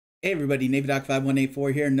Hey everybody,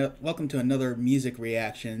 NavyDoc5184 here, and welcome to another music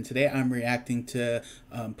reaction. Today I'm reacting to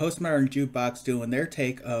Postmodern Jukebox doing their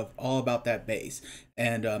take of All About That Bass.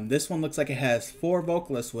 And this one looks like it has 4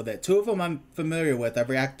 vocalists with it. 2 of them I'm familiar with. I've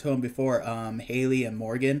reacted to them before, Haley and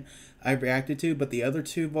Morgan I've reacted to, but the other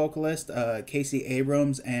 2 vocalists, Casey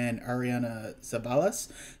Abrams and Ariana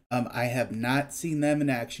Zabalas, I have not seen them in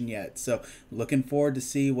action yet, so looking forward to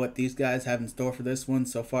see what these guys have in store for this one.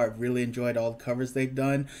 So far, I've really enjoyed all the covers they've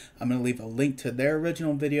done. I'm going to leave a link to their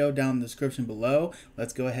original video down in the description below.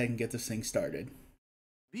 Let's go ahead and get this thing started.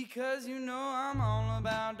 Because you know I'm all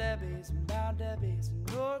about that bass, and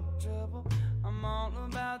no trouble. I'm all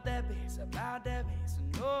about that bass, and no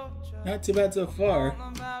trouble. Not too bad so far.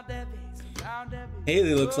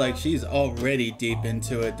 Haley looks like she's already deep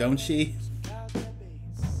into it, don't she?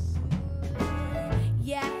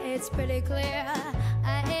 Yeah, it's pretty clear.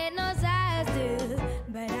 I ain't no size two,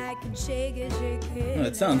 but I can shake it, shake it. Oh,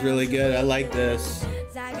 it sounds really good. I like this.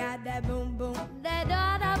 I got that boom boom that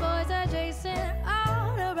all the boys are chasing,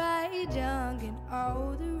 all the right junk in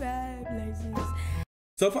all the right places.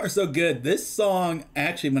 So far, so good. This song,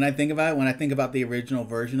 actually, when I think about it, when I think about the original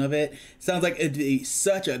version of it, sounds like it'd be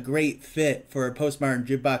such a great fit for a Postmodern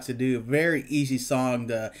Jukebox to do. Very easy song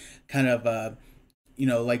to kind of, you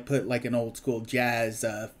know, like put like an old school jazz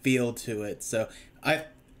feel to it. So I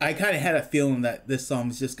kind of had a feeling that this song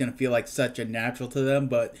is just going to feel like such a natural to them,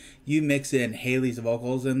 but you mix in Haley's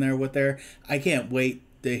vocals in there with her. I can't wait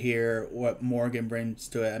to hear what Morgan brings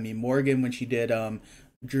to it. I mean, Morgan, when she did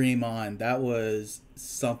Dream On, that was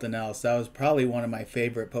something else. That was probably one of my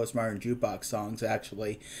favorite Postmodern Jukebox songs,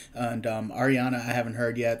 actually. And Ariana I haven't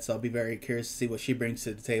heard yet, so I'll be very curious to see what she brings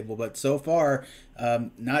to the table. But so far,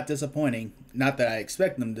 not disappointing. Not that I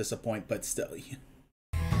expect them to disappoint, but still.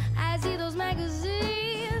 I see those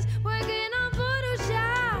magazines working on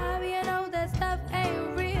Photoshop. You know that stuff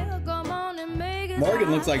ain't real. Come on and make it.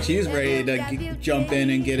 Morgan looks like she's ready to jump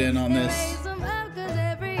in and get in on this.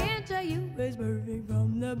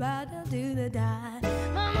 Bottom to the die.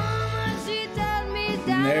 My mama, she told me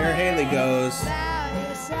and there Haley goes.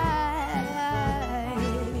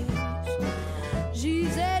 She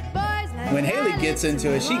said, boys like when Haley gets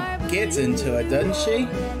into it, she gets into it, doesn't she?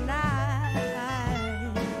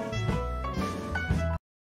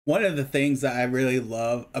 One of the things that I really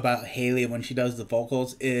love about Haley when she does the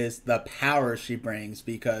vocals is the power she brings,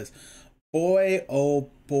 because boy, oh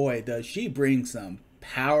boy, does she bring some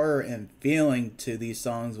power and feeling to these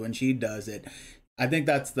songs when she does it. I think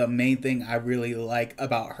that's the main thing I really like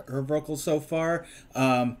about her vocals so far.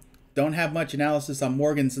 Don't have much analysis on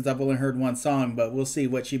Morgan since I've only heard one song, but we'll see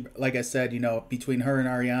what she, like I said, you know, between her and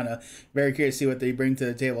Ariana, very curious to see what they bring to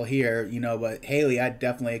the table here, you know. But Haley, I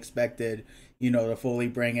definitely expected, you know, to fully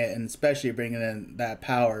bring it, and especially bringing in that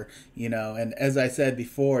power, you know. And as I said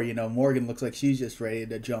before, you know, Morgan looks like she's just ready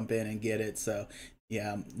to jump in and get it. So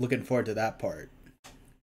yeah, I'm looking forward to that part.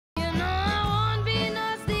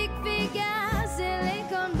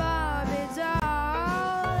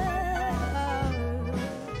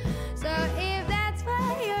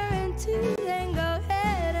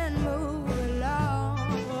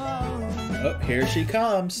 Oh, here she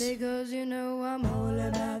comes. Because you know I'm all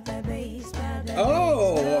about the bass,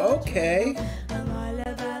 oh, okay. I'm all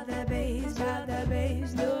about the bass,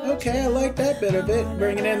 okay, I like that bit of it.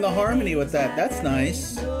 Bringing in the harmony with that. That's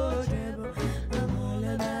nice. I'm all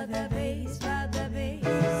about the bass,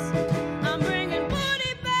 I'm bringing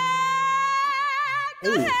booty back.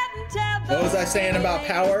 Go ahead and tell what was I saying about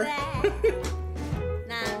power?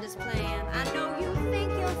 Nah, I'm just playing. I know you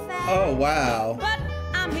think you're fat. Oh, wow. But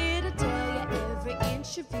I'm here to tell you every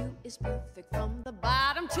inch of you is perfect from the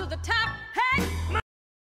bottom to the top. Hey!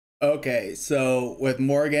 Okay, so with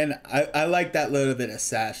Morgan, I like that little bit of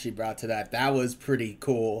sass she brought to that. That was pretty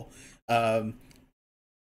cool. I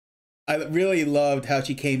really loved how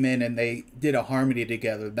she came in and they did a harmony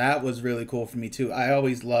together. That was really cool for me too. I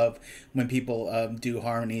always love when people do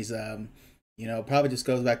harmonies. You know, probably just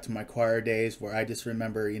goes back to my choir days where I just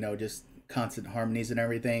remember, you know, just constant harmonies and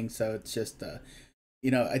everything. So it's just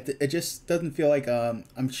you know, it just doesn't feel like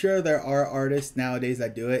I'm sure there are artists nowadays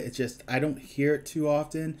that do it. It's just I don't hear it too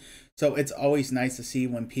often. So it's always nice to see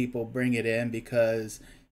when people bring it in, because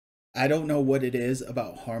I don't know what it is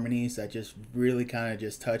about harmonies that just really kind of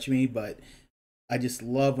just touch me, but I just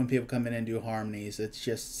love when people come in and do harmonies. It's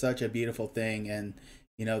just such a beautiful thing. And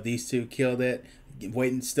you know, these 2 killed it.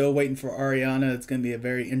 Still waiting for Ariana. It's going to be a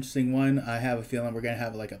very interesting one. I have a feeling we're going to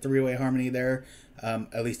have like a 3-way harmony there.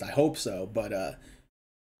 At least I hope so. But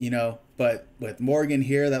you know, but with Morgan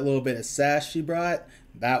here, that little bit of sass she brought,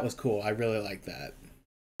 that was cool. I really like that.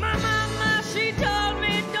 My mama, she told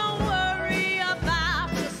me don't worry about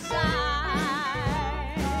the size.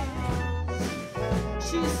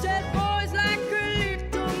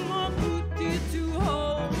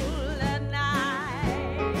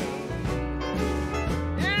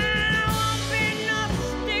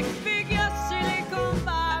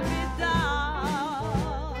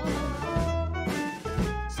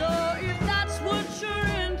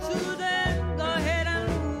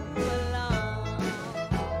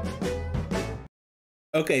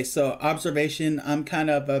 Okay, so observation I'm kind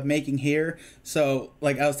of making here. So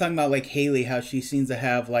like I was talking about like Haley, how she seems to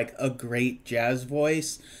have like a great jazz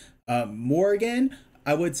voice. Morgan,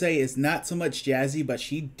 I would say is not so much jazzy, but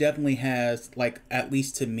she definitely has like, at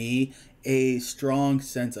least to me, a strong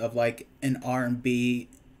sense of like an R&B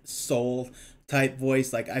soul type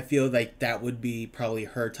voice. Like I feel like that would be probably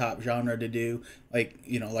her top genre to do, like,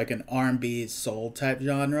 you know, like an R&B soul type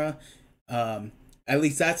genre. um at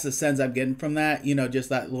least that's the sense I'm getting from that, you know, just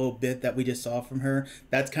that little bit that we just saw from her.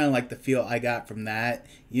 That's kind of like the feel I got from that,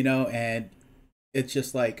 you know. And it's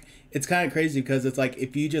just like, it's kind of crazy because it's like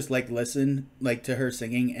if you just like listen like to her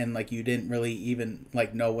singing and like you didn't really even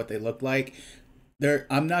like know what they looked like, there,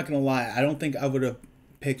 I'm not gonna lie, I don't think I would have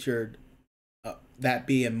pictured that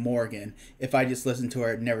being Morgan if I just listened to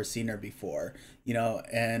her and never seen her before, you know.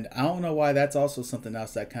 And I don't know why, that's also something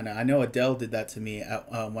else that kind of, I know Adele did that to me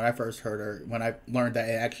when I first heard her, when I learned that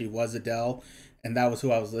it actually was Adele and that was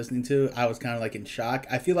who I was listening to. I was kind of like in shock.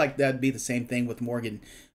 I feel like that'd be the same thing with Morgan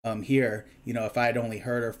here, you know. If I had only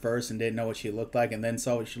heard her first and didn't know what she looked like and then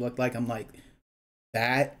saw what she looked like, I'm like,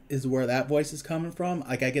 that is where that voice is coming from.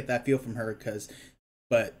 Like I get that feel from her, because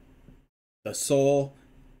but the soul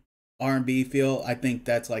R&B feel, I think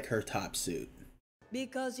that's like her top suit.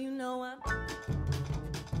 Because you know I'm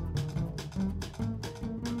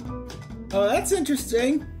Oh, that's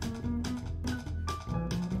interesting.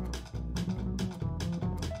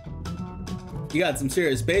 You got some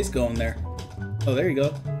serious bass going there. Oh, there you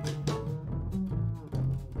go.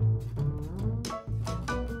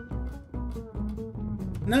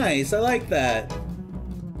 Nice, I like that.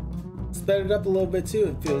 Sped it up a little bit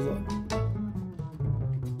too, it feels like.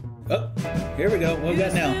 Oh, here we go. What we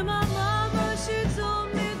got now?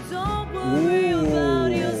 Ooh.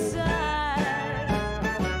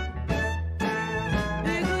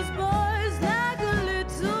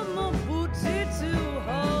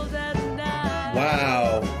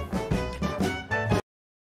 Wow.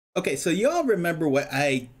 Okay, so y'all remember what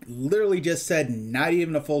I literally just said not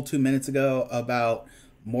even a full 2 minutes ago about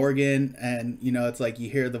Morgan? And you know, it's like you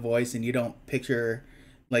hear the voice and you don't picture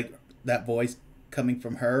like that voice coming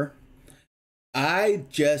from her. I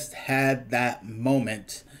just had that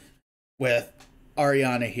moment with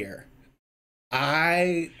Ariana here.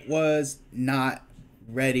 I was not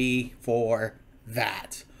ready for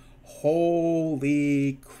that.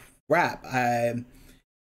 Holy crap. I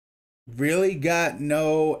really got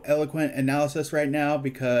no eloquent analysis right now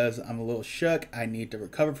because I'm a little shook. I need to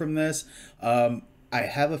recover from this. I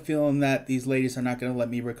have a feeling that these ladies are not going to let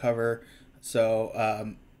me recover.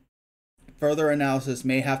 So, further analysis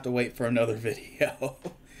may have to wait for another video.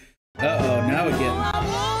 Uh-oh, now we get...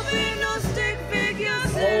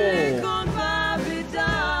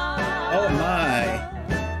 Oh my.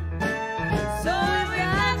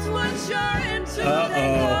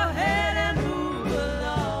 Uh-oh.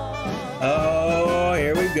 Oh,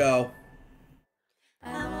 here we go.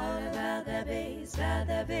 I'm all about the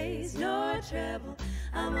bass, no trouble.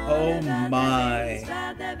 Oh my.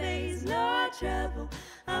 The bass, no trouble.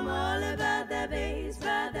 I'm all about the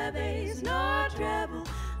bass, no trouble.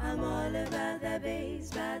 I'm all about the bass,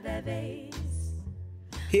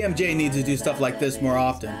 PMJ needs to do stuff like this more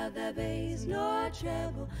often. No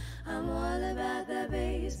trouble. I'm all about the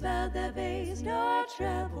bass, no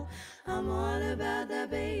trouble. I'm all about the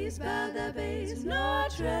bass, no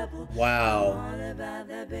trouble. Wow. I'm all about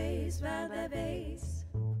the bass.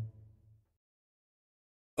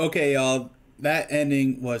 Okay, y'all, that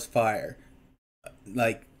ending was fire.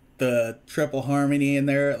 Like the triple harmony in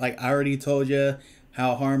there, like I already told you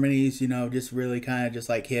how harmonies, you know, just really kind of just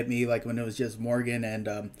like hit me, like when it was just Morgan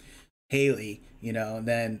and Haley, you know. And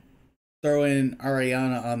then throw in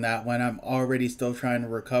Ariana on that when I'm already still trying to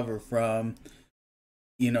recover from,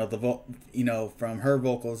 you know, from her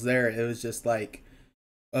vocals there. It was just like,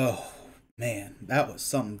 oh man, that was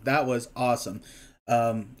something. That was awesome.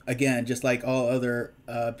 Again, just like all other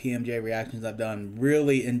PMJ reactions I've done,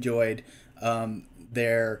 really enjoyed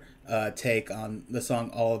their take on the song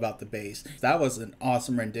All About the Bass. That was an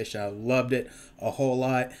awesome rendition. I loved it a whole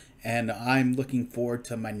lot, and I'm looking forward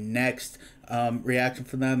to my next reaction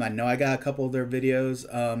from them. I know I got a couple of their videos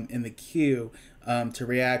in the queue to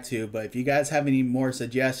react to, but if you guys have any more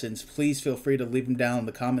suggestions, please feel free to leave them down in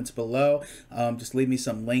the comments below. Just leave me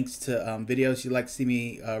some links to videos you'd like to see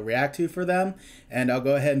me react to for them, and I'll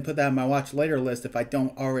go ahead and put that on my watch later list if I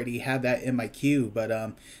don't already have that in my queue.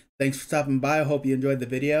 But thanks for stopping by. I hope you enjoyed the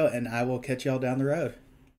video, and I will catch y'all down the road.